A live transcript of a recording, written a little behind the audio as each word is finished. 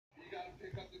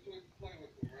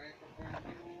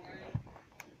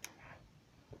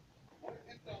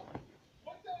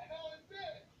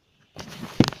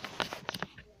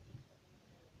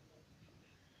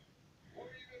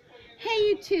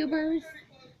YouTubers,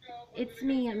 it's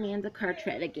me, Amanda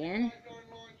Cartret again,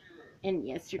 and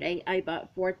yesterday I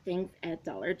bought 4 things at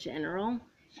Dollar General,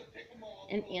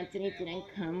 and Anthony didn't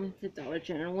come to Dollar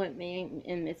General with me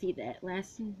and Miss Yvette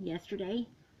yesterday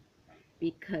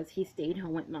because he stayed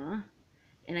home with Ma,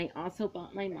 and I also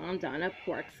bought my mom Donna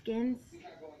pork skins,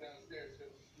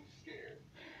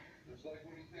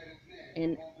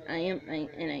 and I'm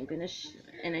gonna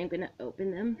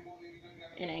open them.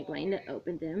 And I'm going to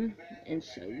open them and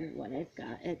show you what I've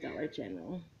got at Dollar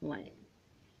General. And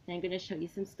I'm going to show you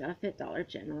some stuff at Dollar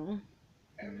General.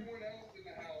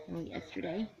 Well,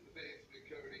 yesterday,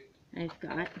 I've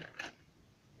got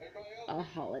a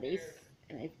holiday,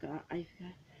 and I've got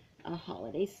a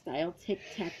holiday style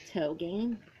tic-tac-toe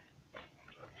game.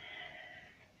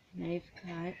 And I've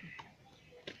got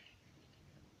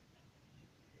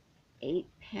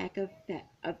 8-pack of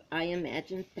I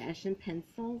Imagine fashion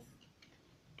pencils.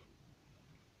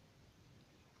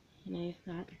 And I've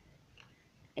got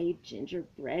a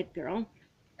gingerbread girl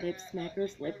lip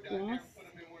smackers lip gloss.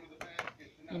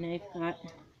 And I've got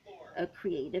a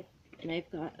creative kids, and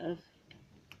I've got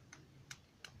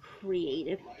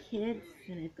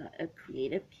a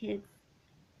creative kids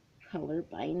color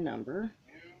by number,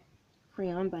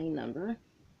 crayon by number.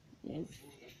 There's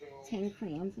 10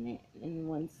 crayons in it, and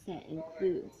one set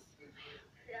includes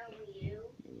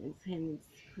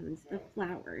the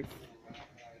flowers.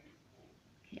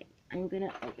 Okay, I'm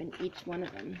gonna open each one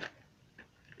of them.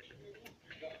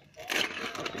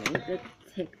 Opening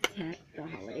the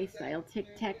holiday style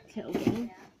tic-tac-toe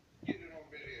game.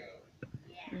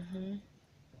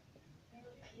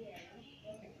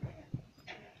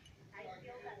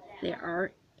 There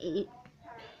are 8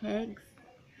 pegs,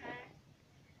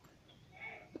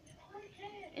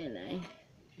 and I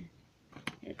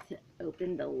had to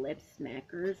open the Lip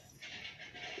Smackers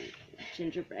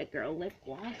gingerbread girl lip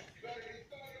gloss.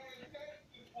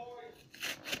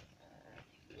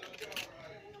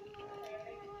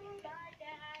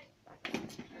 It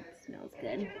smells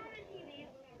good.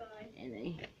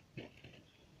 And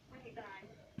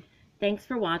thanks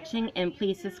for watching, and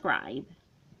please subscribe.